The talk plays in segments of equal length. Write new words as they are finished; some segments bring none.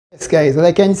Yes guys, what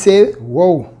I can say,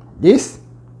 wow, this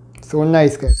so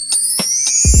nice guys.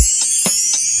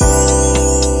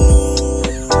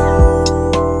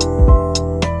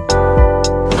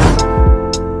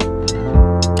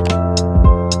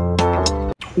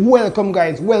 Welcome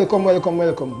guys, welcome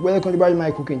to Brother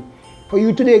My Cooking. For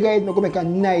you today guys, I'm going to make a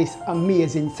nice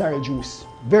amazing sorrel juice.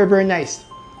 Very nice.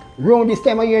 Around this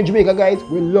time of year in Jamaica guys,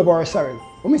 we love our sorrel.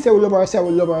 When we say we love our sorrel,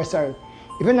 we love our sorrel.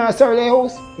 If you're not a sorrel in your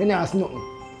house, you're not has nothing.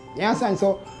 You understand?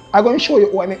 So I'm going to show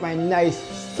you how I make my nice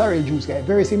sorrel juice guys.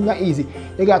 Very simple and easy.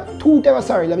 You got two types of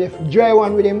sorrel. You have the dry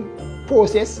one with them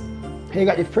process, and you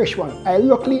got the fresh one.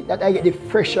 Luckily that I get the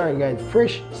fresh sorrel guys.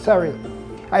 Fresh sorrel.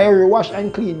 I already washed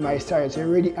and cleaned my sorrel, so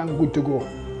ready and good to go.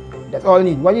 That's all I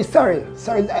need. What is sorrel?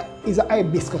 Sorrel is a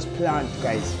hibiscus plant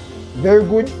guys. Very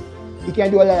good. It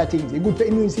can do a lot of things. It's good for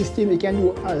immune system. It can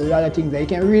do a lot of things. You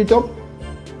can read it up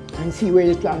and see where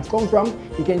these plants come from.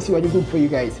 You can see what is good for you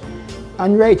guys.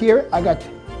 And right here, I got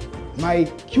my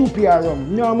QPR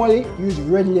rum. Normally, use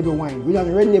red label wine. We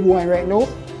don't red label wine right now.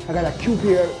 I got a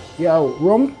QPR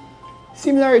rum.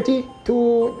 Similarity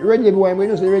to red label wine, but you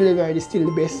know, the red label wine is still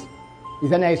the best.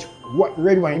 It's a nice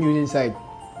red wine used inside.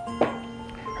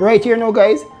 Right here now,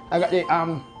 guys, I got the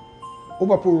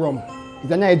overproof rum.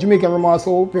 It's a nice Jamaican rum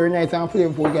also, very nice and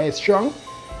flavorful, guys, strong.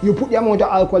 You put the amount of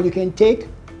alcohol you can take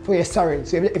for your sorrel.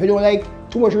 So if you don't like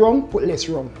too much rum, put less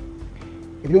rum.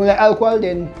 If you don't like alcohol,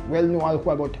 then well, no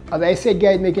alcohol. But as I said,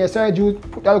 guys, make your sorrel juice,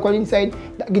 put alcohol inside,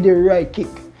 that give the right kick.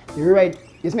 The right,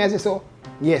 yes, may I say so?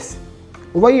 Yes.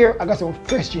 Over here, I got some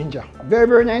fresh ginger.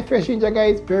 Very nice fresh ginger,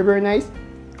 guys. Very nice.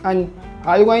 And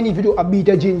all you're going to need to do a bit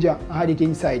of ginger and add it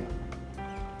inside.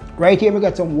 Right here, we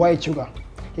got some white sugar.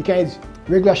 You can use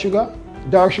regular sugar,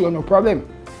 dark sugar, no problem.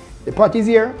 The pot is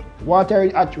here, water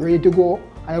is hot, ready to go.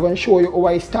 And I'm going to show you how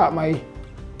I start my So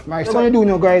what I'm going to do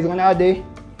now, guys, I'm going to add the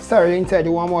sorrel inside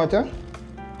the warm water.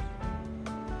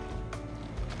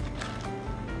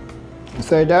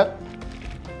 Inside that.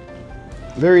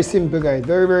 Very simple, guys.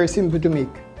 Very simple to make.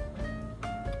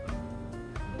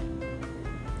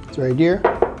 It's right there.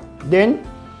 Then,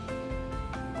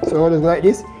 so I just like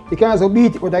this. You can also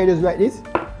beat it, but I just like this.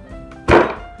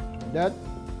 Like that.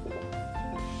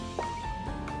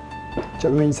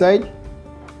 Chop them inside.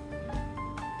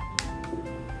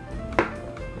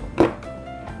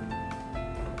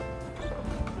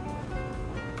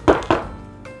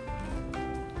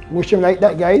 Mush them like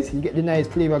that, guys. You get the nice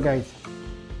flavor, guys.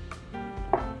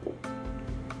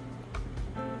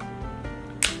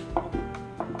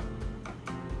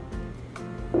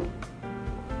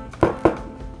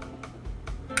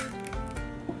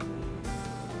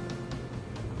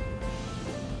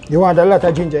 You want a lot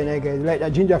of ginger in there, guys. You like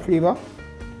that ginger flavor?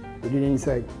 Put it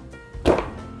inside.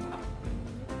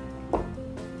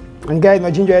 And guys,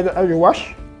 my ginger is already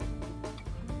washed.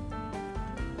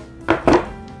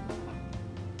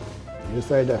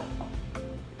 Inside there.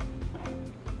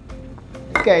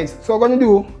 Guys, so what I'm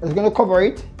going to do is going to cover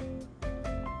it.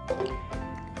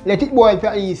 Let it boil for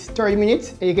at least 30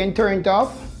 minutes. And you can turn it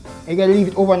off. And you can leave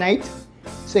it overnight.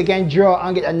 So you can draw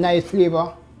and get a nice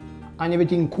flavor. And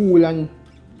everything cool and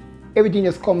everything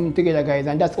just come together, guys.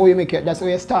 And that's how you make it. That's how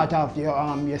you start off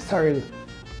your sorrel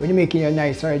when you're making your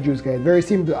nice sorrel juice, guys. Very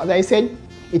simple. As I said,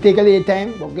 it takes a little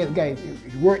time, but guys,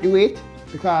 it's worth the wait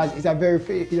because it's a very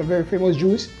famous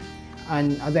juice.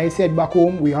 And as I said back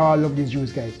home, we all love this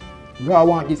juice, guys. We all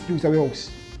want this juice at our house.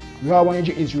 We all want to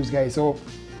drink this juice, guys. So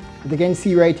as you can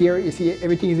see right here, you see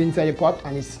everything is inside the pot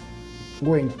and it's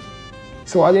going.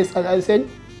 So as I said,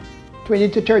 20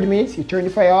 to 30 minutes, you turn the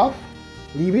fire off,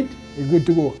 leave it, it's good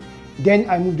to go. Then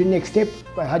I move the next step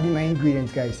by adding my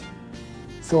ingredients, guys.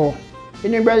 So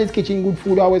in your brother's kitchen, good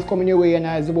food always coming your way, and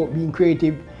it's about being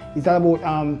creative. It's all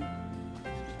about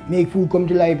make food come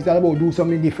to life. It's all about do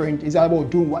something different. It's all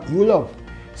about doing what you love.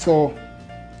 So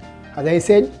as I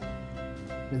said,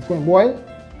 it's going to boil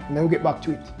and then we'll get back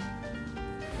to it.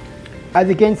 As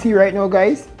you can see right now,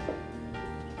 guys,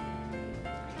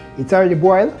 it's already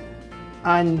boiled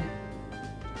and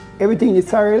everything is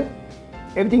sorrel,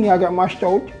 everything I got mashed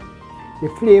out. The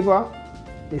flavor,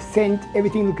 the scent,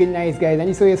 everything looking nice, guys. And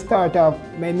this is how you start off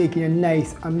by making a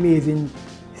nice, amazing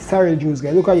sorrel juice,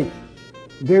 guys. Look at it.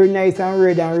 Very nice and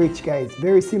red and rich, guys.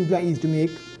 Very simple and easy to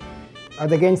make.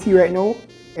 As I can see right now,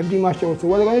 everything mashed out. So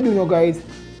what I'm going to do now, guys,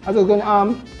 I'm just going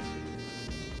to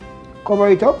cover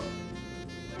it up,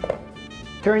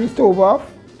 turn the stove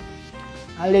off,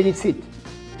 and let it sit.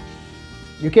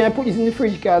 You cannot put this in the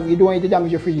fridge because you don't want it to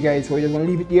damage your fridge, guys. So you're just going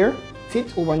to leave it there,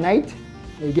 sit overnight,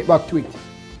 you get back to it.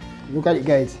 Look at it,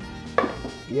 guys.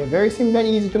 Yeah, very simple and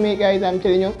easy to make, guys. I'm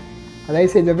telling you. As I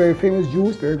said, it's a very famous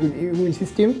juice, very good immune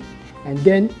system. And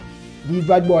then these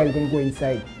bad boys are going to go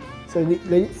inside. So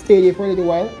let it stay there for a little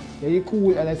while, let it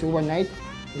cool, and that's overnight.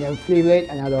 You can flavor it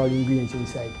and add all the ingredients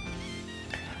inside.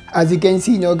 As you can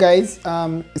see now guys,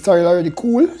 it's already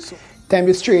cool. So time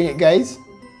to strain it guys.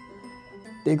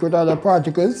 Take out all the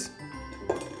particles.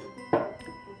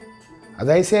 As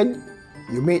I said,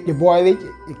 you boil it,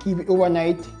 you keep it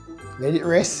overnight, let it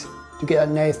rest to get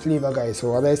a nice flavor guys.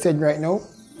 So as I said right now,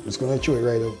 I'm just going to throw it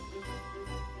right out.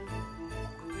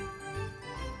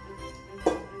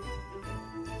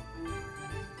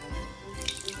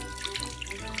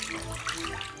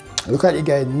 Look at it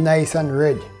guys, nice and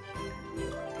red.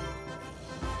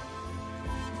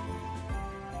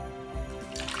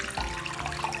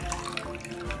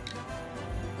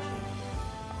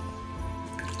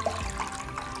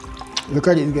 Look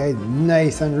at it guys,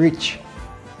 nice and rich.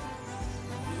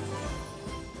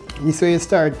 This way you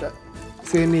start,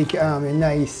 so you make a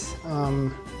nice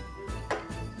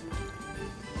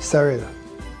sorrel.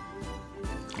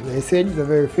 As I said, it's a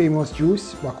very famous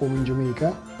juice back home in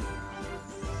Jamaica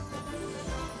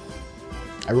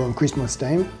around Christmas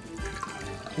time.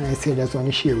 And I said that's what I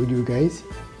want to share with you guys.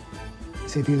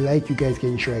 So if you like, you guys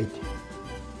can try it.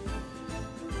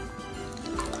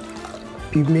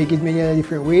 People make it many other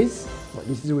different ways, but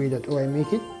this is the way that I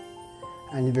make it.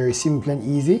 And it's very simple and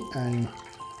easy, and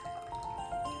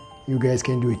you guys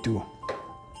can do it too.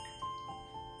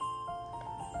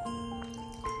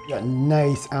 That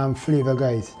nice flavor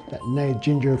guys, that nice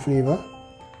ginger flavor.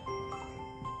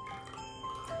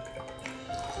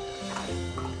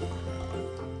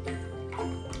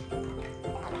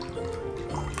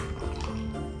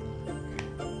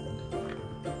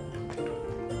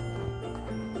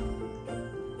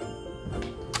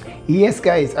 Yes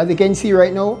guys, as you can see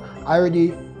right now, I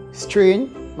already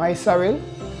strained my sorrel,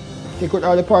 take out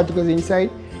all the particles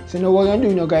inside. So now what I'm going to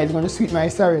do now guys, I'm going to sweeten my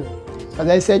sorrel. As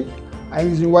I said, I'm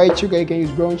using white sugar, you can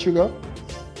use brown sugar.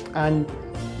 And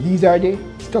these are the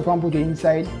stuff I'm putting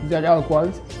inside, these are the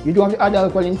alcohols. You don't have to add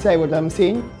alcohol inside, what I'm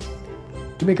saying.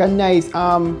 To make a nice,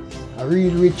 a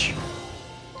real rich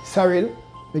sorrel,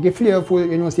 make it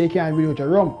flavorful, you know, so you can't do it without a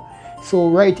rum. So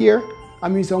right here,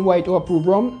 I'm using some white approved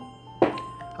rum.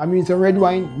 I'm using red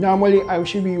wine. Normally I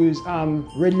should be use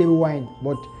red label wine,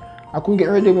 but I couldn't get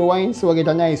red label wine, so I get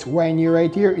a nice wine here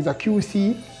right here. It's a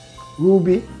QC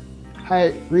ruby,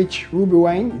 high rich ruby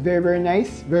wine. Very, very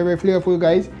nice, very, very flavorful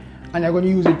guys. And I'm going to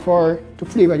use it to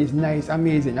flavor this nice,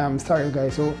 amazing sorrel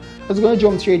guys. So I'm just going to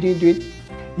jump straight into it.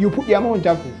 You put the amount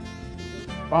of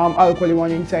alcohol you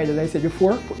want inside, as I said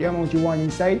before. Put the amount you want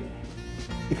inside.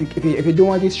 If you don't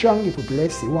want it strong, you put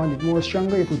less. You want it more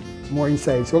stronger, you put more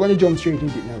inside. So we're going to jump straight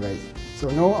into it now guys. So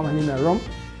now I'm going to need my rum.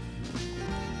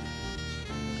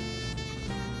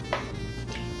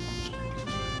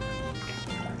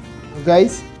 So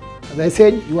guys, as I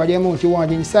said, you are the amount you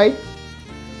want inside.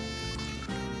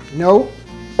 Now,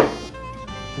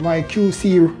 my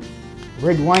QC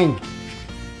red wine.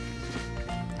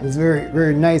 It's very,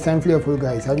 very nice and flavorful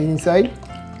guys. Add it inside.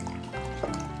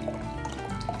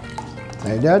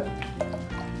 Like that.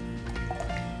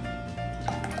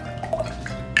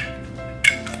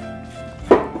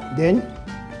 Then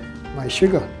my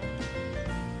sugar.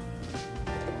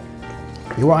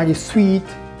 You want it sweet,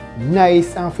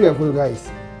 nice and flavorful guys.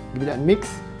 Give it that mix.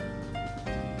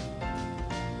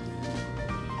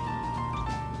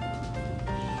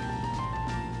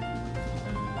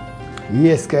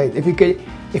 Yes guys, if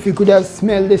you could have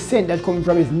smelled the scent that comes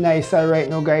from this nice right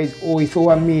now guys, oh it's so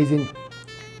amazing.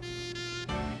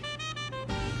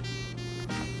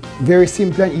 Very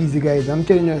simple and easy guys, I'm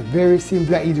telling you, very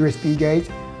simple and easy recipe guys.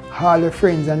 All your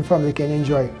friends and family can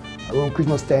enjoy around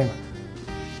Christmas time.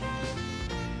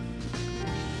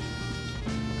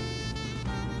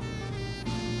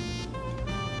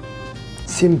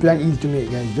 Simple and easy to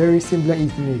make guys, very simple and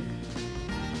easy to make.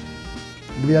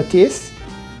 Give it a taste.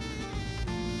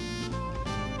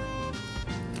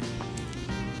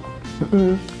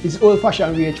 It's old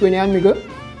fashioned way, 20 and me go,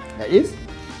 that is,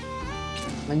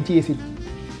 and taste it.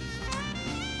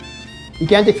 You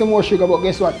can take some more sugar, but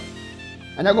guess what?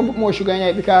 I'm not going to put more sugar in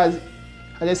it because,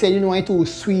 as I said, you don't want it too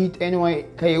sweet, and you want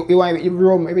it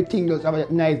rum, everything does have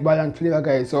a nice balanced flavor,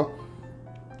 guys. So,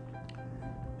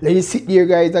 let it sit there,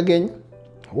 guys, again.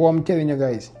 What I'm telling you,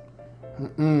 guys.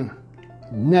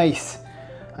 Nice.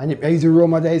 And if I use the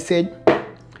rum, as I said,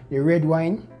 the red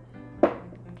wine.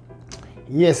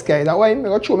 Yes, guys, that wine, I'm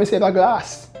going to throw myself a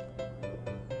glass.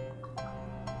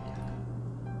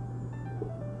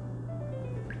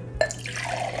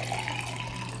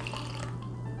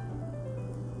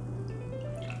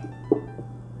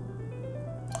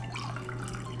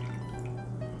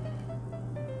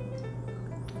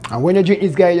 And when you drink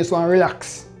this guy, you just want to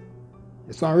relax.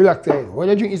 some relax guys. When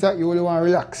you drink this, you only want to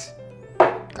relax.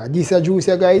 Cause this is juice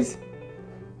here guys.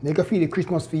 Make you feel the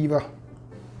Christmas fever.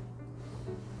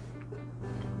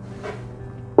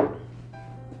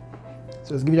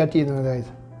 So let's give it a taste now guys.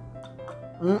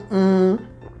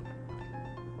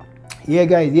 Yeah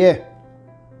guys, yeah.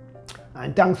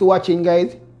 And thanks for watching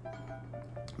guys.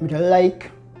 With a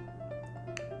like.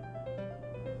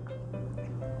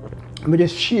 With a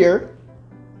share.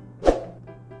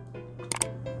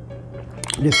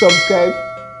 With a subscribe.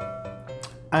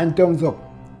 And thumbs up.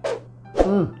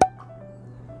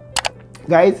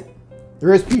 Guys, the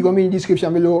recipe will be in the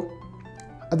description below.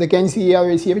 As you can see, you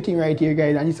already see everything right here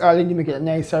guys. And it's all in to make it a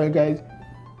nice sorrel guys.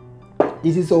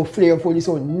 This is so flavorful, it's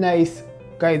so nice.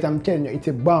 Guys, I'm telling you, it's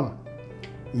a bomb.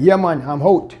 Yeah man, I'm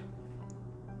out.